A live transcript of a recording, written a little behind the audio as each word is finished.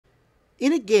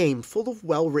In a game full of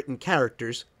well-written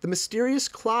characters, the mysterious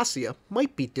Klaasje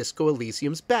might be Disco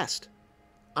Elysium's best.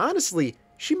 Honestly,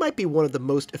 she might be one of the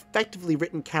most effectively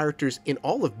written characters in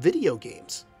all of video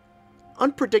games.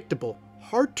 Unpredictable,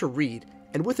 hard to read,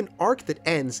 and with an arc that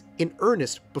ends in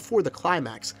earnest before the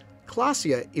climax,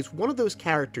 Klaasje is one of those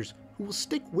characters who will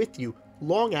stick with you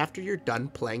long after you're done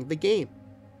playing the game.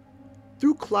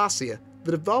 Through Klaasje,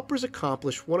 the developers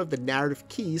accomplish one of the narrative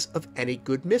keys of any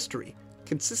good mystery,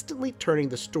 consistently turning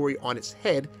the story on its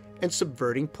head and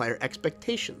subverting player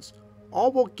expectations, all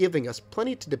while giving us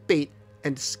plenty to debate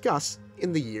and discuss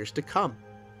in the years to come.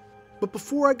 But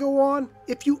before I go on,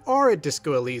 if you are a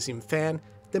Disco Elysium fan,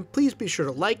 then please be sure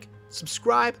to like,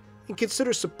 subscribe, and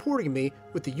consider supporting me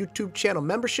with the YouTube channel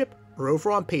membership or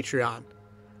over on Patreon.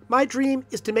 My dream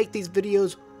is to make these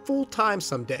videos full-time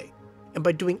someday, and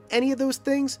by doing any of those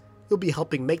things, you'll be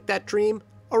helping make that dream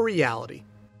a reality.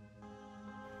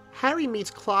 Harry meets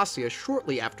Klaasje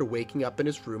shortly after waking up in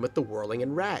his room at the Whirling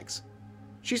in Rags.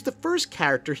 She's the first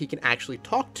character he can actually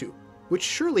talk to, which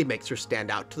surely makes her stand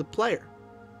out to the player.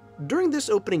 During this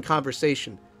opening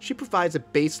conversation, she provides a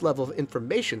base level of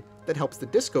information that helps the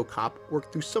disco cop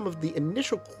work through some of the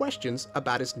initial questions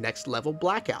about his next level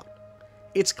blackout.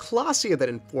 It's Klaasje that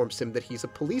informs him that he's a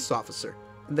police officer,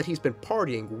 and that he's been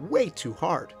partying way too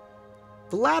hard.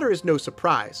 The latter is no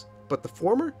surprise, but the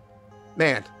former?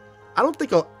 Man, I don't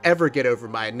think I'll ever get over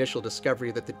my initial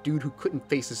discovery that the dude who couldn't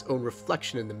face his own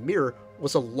reflection in the mirror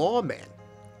was a lawman.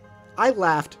 I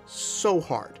laughed so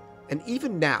hard, and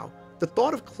even now, the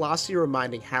thought of Klaasje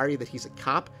reminding Harry that he's a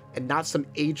cop and not some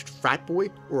aged frat boy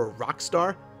or a rock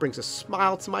star brings a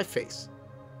smile to my face.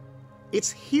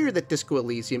 It's here that Disco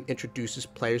Elysium introduces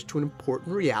players to an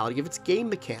important reality of its game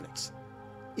mechanics.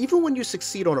 Even when you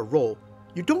succeed on a roll,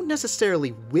 you don't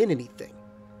necessarily win anything.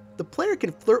 The player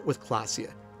can flirt with Klaasje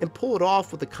and pull it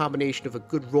off with a combination of a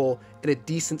good roll and a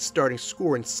decent starting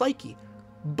score in Psyche,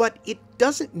 but it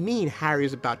doesn't mean Harry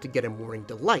is about to get a morning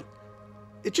delight.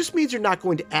 It just means you're not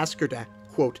going to ask her to,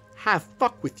 quote, have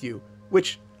fuck with you,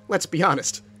 which, let's be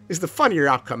honest, is the funnier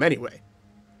outcome anyway.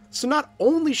 So not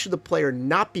only should the player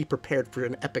not be prepared for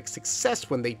an epic success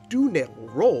when they do nail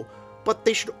a roll, but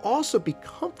they should also be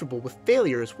comfortable with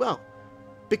failure as well,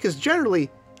 because generally,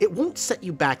 it won't set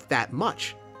you back that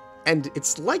much, and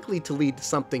it's likely to lead to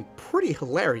something pretty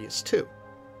hilarious too.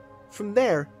 From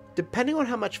there, depending on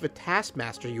how much of a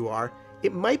taskmaster you are,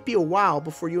 it might be a while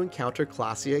before you encounter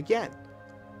Klaasje again.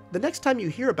 The next time you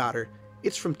hear about her,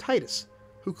 it's from Titus,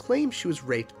 who claims she was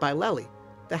raped by Lely,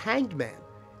 the hanged man,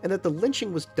 and that the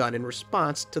lynching was done in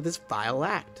response to this vile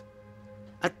act.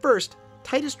 At first,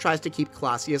 Titus tries to keep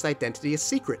Klaasje's identity a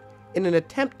secret in an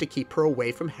attempt to keep her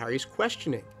away from Harry's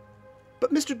questioning.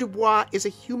 But Mr. Dubois is a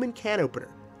human can opener,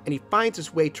 and he finds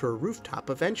his way to her rooftop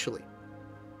eventually.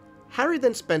 Harry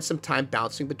then spends some time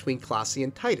bouncing between Klaasje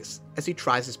and Titus as he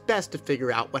tries his best to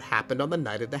figure out what happened on the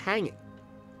night of the hanging.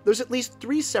 There's at least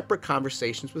 3 separate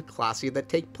conversations with Klaasje that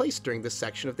take place during this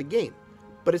section of the game,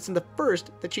 but it's in the first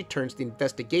that she turns the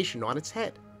investigation on its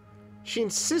head. She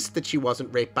insists that she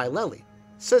wasn't raped by Lely,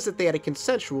 says that they had a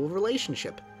consensual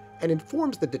relationship, and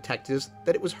informs the detectives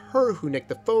that it was her who nicked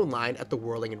the phone line at the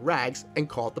Whirling in Rags and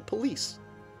called the police.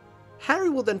 Harry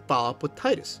will then follow up with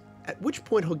Titus, at which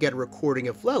point he'll get a recording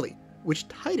of Lely, which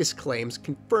Titus claims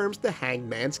confirms the hanged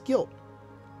man's guilt.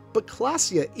 But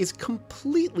Klaasje is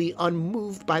completely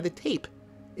unmoved by the tape.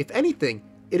 If anything,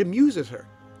 it amuses her,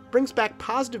 brings back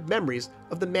positive memories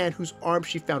of the man whose arms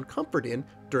she found comfort in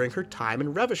during her time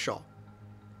in Revachol.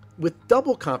 With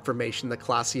double confirmation that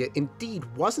Klaasje indeed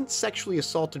wasn't sexually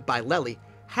assaulted by Lely,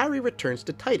 Harry returns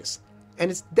to Titus,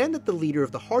 and it's then that the leader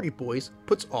of the Hardy Boys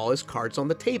puts all his cards on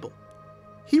the table.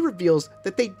 He reveals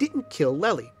that they didn't kill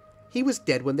Lely. He was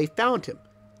dead when they found him,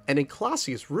 and in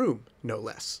Klaasje's room, no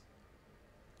less.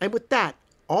 And with that,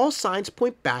 all signs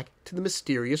point back to the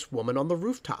mysterious woman on the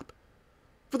rooftop.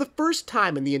 For the first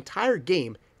time in the entire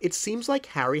game, it seems like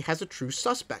Harry has a true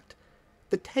suspect.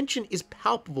 The tension is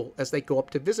palpable as they go up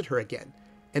to visit her again,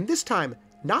 and this time,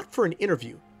 not for an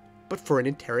interview, but for an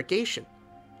interrogation.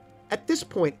 At this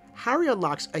point, Harry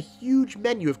unlocks a huge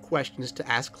menu of questions to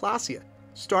ask Klaasje,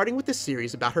 starting with a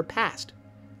series about her past.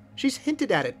 She's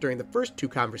hinted at it during the first 2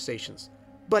 conversations,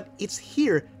 but it's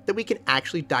here that we can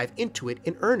actually dive into it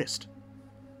in earnest.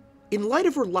 In light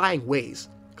of her lying ways,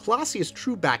 Klaasje's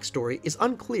true backstory is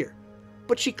unclear,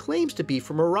 but she claims to be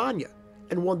from Oranje,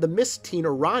 and won the Miss Teen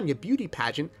Oranje beauty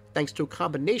pageant thanks to a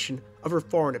combination of her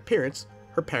foreign appearance,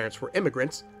 her parents were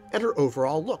immigrants, and her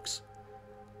overall looks.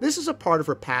 This is a part of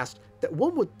her past that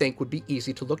one would think would be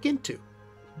easy to look into,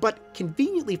 but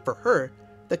conveniently for her,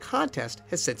 the contest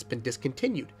has since been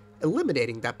discontinued,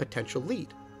 eliminating that potential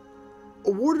lead.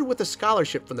 Awarded with a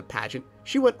scholarship from the pageant,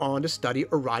 she went on to study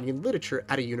Iranian literature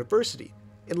at a university,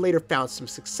 and later found some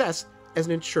success as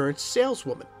an insurance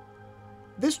saleswoman.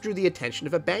 This drew the attention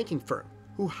of a banking firm,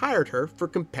 who hired her for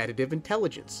competitive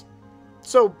intelligence.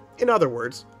 So, in other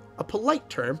words, a polite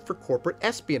term for corporate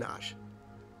espionage.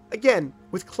 Again,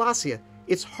 with Klaasje,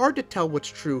 it's hard to tell what's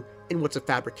true and what's a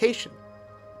fabrication.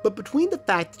 But between the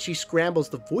fact that she scrambles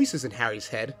the voices in Harry's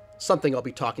head, something I'll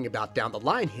be talking about down the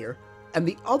line here, and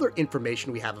the other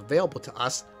information we have available to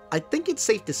us, I think it's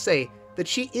safe to say that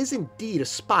she is indeed a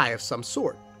spy of some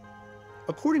sort.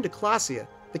 According to Klaasje,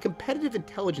 the competitive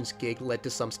intelligence gig led to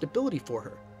some stability for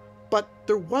her, but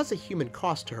there was a human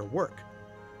cost to her work.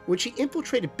 When she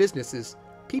infiltrated businesses,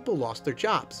 people lost their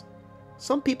jobs.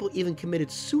 Some people even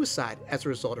committed suicide as a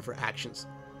result of her actions,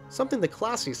 something that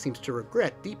Klaasje seems to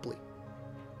regret deeply.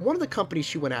 One of the companies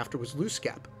she went after was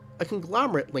Elysium, a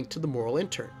conglomerate linked to the moral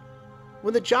intern.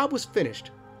 When the job was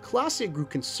finished, Klaasje grew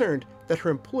concerned that her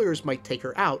employers might take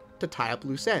her out to tie up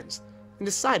loose ends, and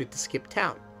decided to skip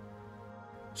town.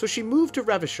 So she moved to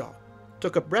Revachol,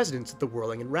 took up residence at the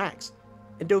Whirling in Rags,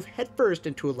 and dove headfirst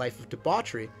into a life of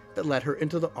debauchery that led her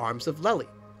into the arms of Lely.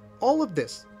 All of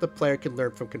this the player can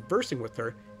learn from conversing with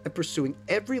her and pursuing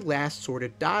every last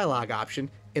sordid dialogue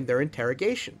option in their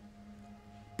interrogation.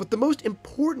 But the most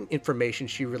important information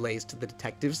she relays to the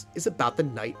detectives is about the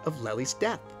night of Lely's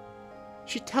death.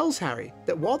 She tells Harry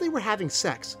that while they were having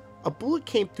sex, a bullet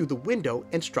came through the window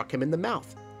and struck him in the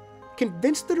mouth.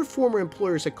 Convinced that her former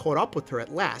employers had caught up with her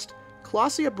at last,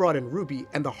 Klaasje brought in Ruby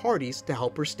and the Hardys to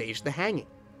help her stage the hanging.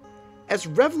 As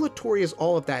revelatory as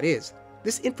all of that is,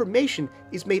 this information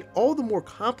is made all the more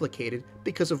complicated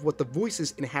because of what the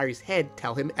voices in Harry's head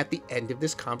tell him at the end of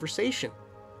this conversation.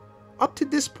 Up to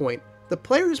this point, the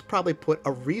player has probably put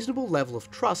a reasonable level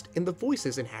of trust in the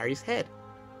voices in Harry's head.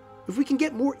 If we can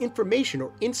get more information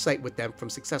or insight with them from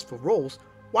successful roles,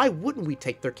 why wouldn't we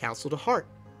take their counsel to heart?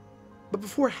 But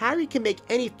before Harry can make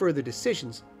any further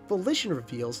decisions, Volition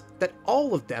reveals that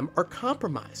all of them are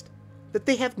compromised, that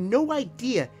they have no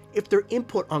idea if their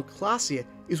input on Klaasje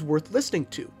is worth listening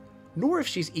to, nor if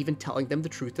she's even telling them the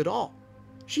truth at all.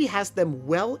 She has them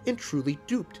well and truly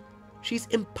duped. She's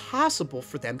impossible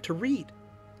for them to read.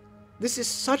 This is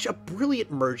such a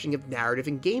brilliant merging of narrative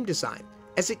and game design,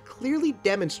 as it clearly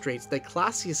demonstrates that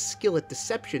Klaasje's skill at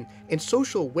deception and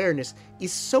social awareness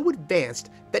is so advanced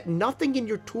that nothing in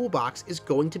your toolbox is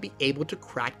going to be able to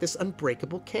crack this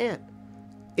unbreakable can.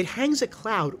 It hangs a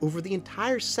cloud over the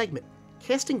entire segment,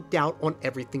 casting doubt on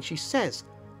everything she says,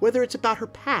 whether it's about her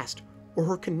past or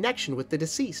her connection with the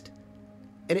deceased.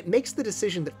 And it makes the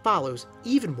decision that follows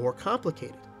even more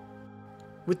complicated.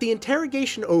 With the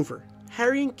interrogation over,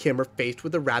 Harry and Kim are faced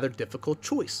with a rather difficult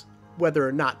choice, whether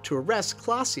or not to arrest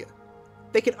Klaasje.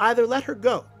 They could either let her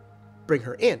go, bring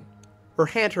her in, or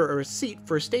hand her a receipt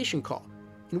for a station call,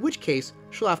 in which case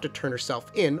she'll have to turn herself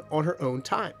in on her own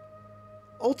time.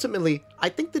 Ultimately, I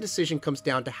think the decision comes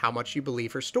down to how much you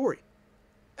believe her story.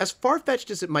 As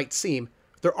far-fetched as it might seem,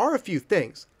 there are a few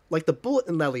things, like the bullet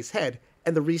in Lely's head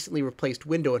and the recently replaced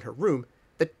window in her room,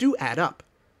 that do add up.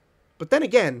 But then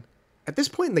again, at this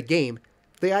point in the game,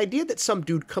 the idea that some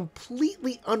dude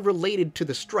completely unrelated to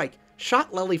the strike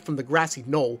shot Lely from the grassy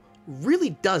knoll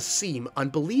really does seem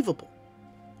unbelievable.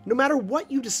 No matter what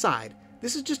you decide,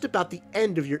 this is just about the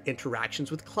end of your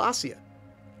interactions with Klaasje.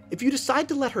 If you decide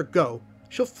to let her go,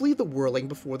 she'll flee the Whirling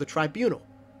before the tribunal,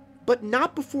 but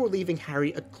not before leaving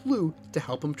Harry a clue to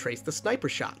help him trace the sniper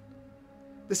shot.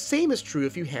 The same is true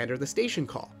if you hand her the station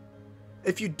call.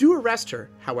 If you do arrest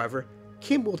her, however,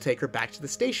 Kim will take her back to the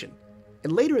station,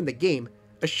 and later in the game,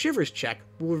 a Shivers check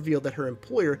will reveal that her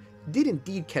employer did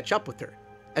indeed catch up with her,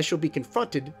 as she'll be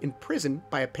confronted in prison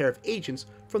by a pair of agents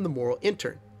from the moral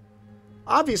intern.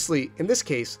 Obviously, in this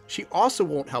case, she also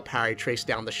won't help Harry trace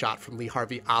down the shot from Lee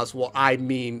Harvey Oswald,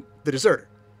 the deserter.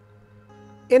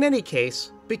 In any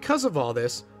case, because of all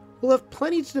this, we'll have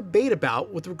plenty to debate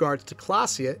about with regards to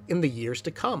Klaasje in the years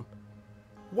to come.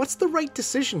 What's the right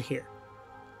decision here?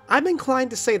 I'm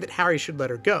inclined to say that Harry should let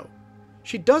her go.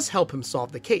 She does help him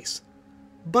solve the case.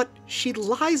 But she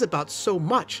lies about so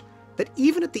much that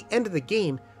even at the end of the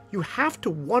game, you have to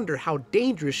wonder how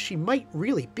dangerous she might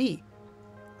really be.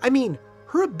 I mean,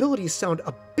 her abilities sound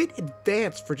a bit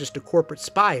advanced for just a corporate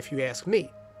spy if you ask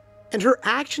me. And her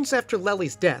actions after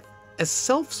Lely's death, as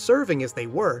self-serving as they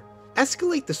were,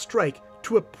 escalate the strike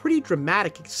to a pretty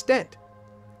dramatic extent.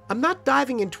 I'm not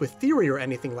diving into a theory or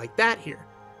anything like that here,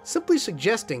 simply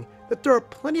suggesting that there are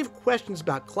plenty of questions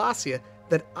about Klaasje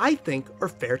that I think are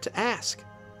fair to ask.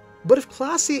 But if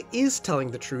Klaasje is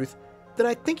telling the truth, then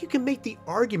I think you can make the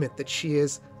argument that she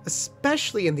is,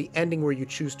 especially in the ending where you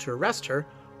choose to arrest her,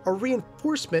 a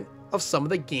reinforcement of some of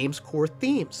the game's core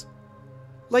themes.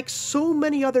 Like so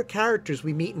many other characters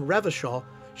we meet in Revachol,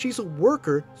 she's a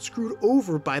worker screwed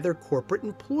over by their corporate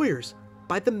employers,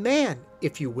 by the man,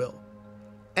 if you will,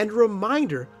 and a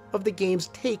reminder of the game's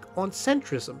take on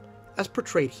centrism, as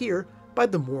portrayed here by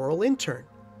the moral intern.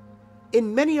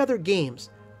 In many other games,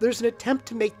 there's an attempt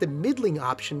to make the middling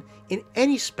option in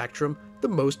any spectrum the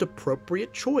most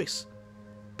appropriate choice.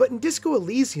 But in Disco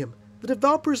Elysium, the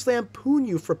developers lampoon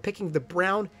you for picking the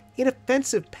brown,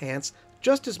 inoffensive pants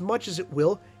just as much as it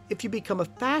will if you become a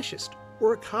fascist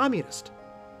or a communist.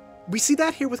 We see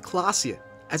that here with Klaasje,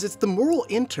 as it's the moral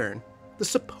intern, the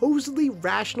supposedly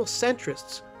rational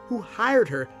centrists who hired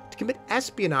her to commit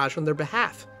espionage on their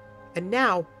behalf, and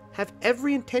now have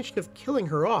every intention of killing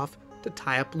her off to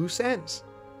tie up loose ends.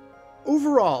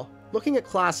 Overall, looking at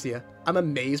Klaasje, I'm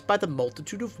amazed by the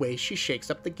multitude of ways she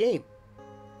shakes up the game.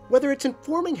 Whether it's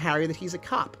informing Harry that he's a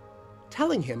cop,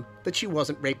 telling him that she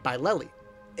wasn't raped by Lely,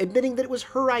 admitting that it was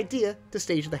her idea to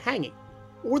stage the hanging,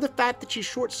 or the fact that she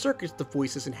short-circuits the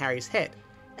voices in Harry's head.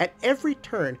 At every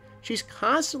turn, she's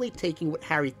constantly taking what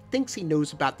Harry thinks he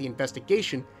knows about the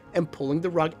investigation and pulling the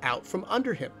rug out from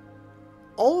under him.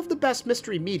 All of the best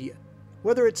mystery media,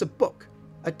 whether it's a book,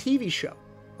 a TV show,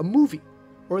 a movie,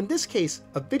 or in this case,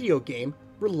 a video game,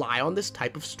 rely on this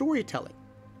type of storytelling.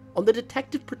 On the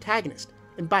detective protagonist,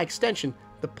 and by extension,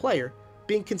 the player,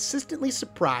 being consistently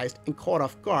surprised and caught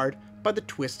off guard by the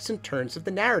twists and turns of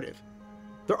the narrative.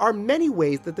 There are many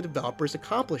ways that the developers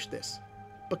accomplish this,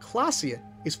 but Klaasje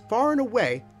is far and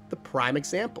away the prime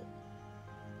example.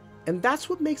 And that's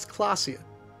what makes Klaasje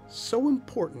so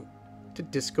important to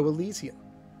Disco Elysium.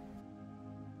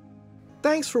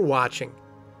 Thanks for watching.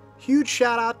 Huge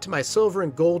shout out to my silver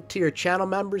and gold tier channel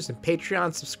members and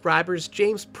Patreon subscribers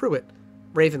James Pruitt,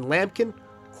 Raven Lampkin,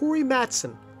 Corey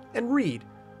Matson, and Reed,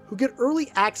 who get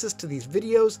early access to these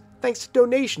videos thanks to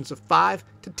donations of $5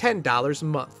 to $10 a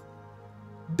month.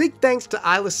 Big thanks to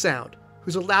Isla Sound,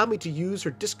 who's allowed me to use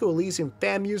her Disco Elysium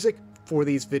fan music for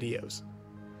these videos.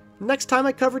 Next time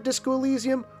I cover Disco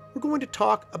Elysium, we're going to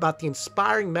talk about the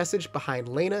inspiring message behind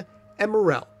Lena and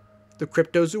Morel, the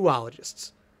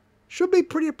cryptozoologists. Should be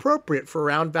pretty appropriate for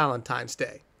around Valentine's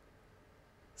Day.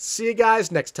 See you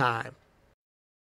guys next time.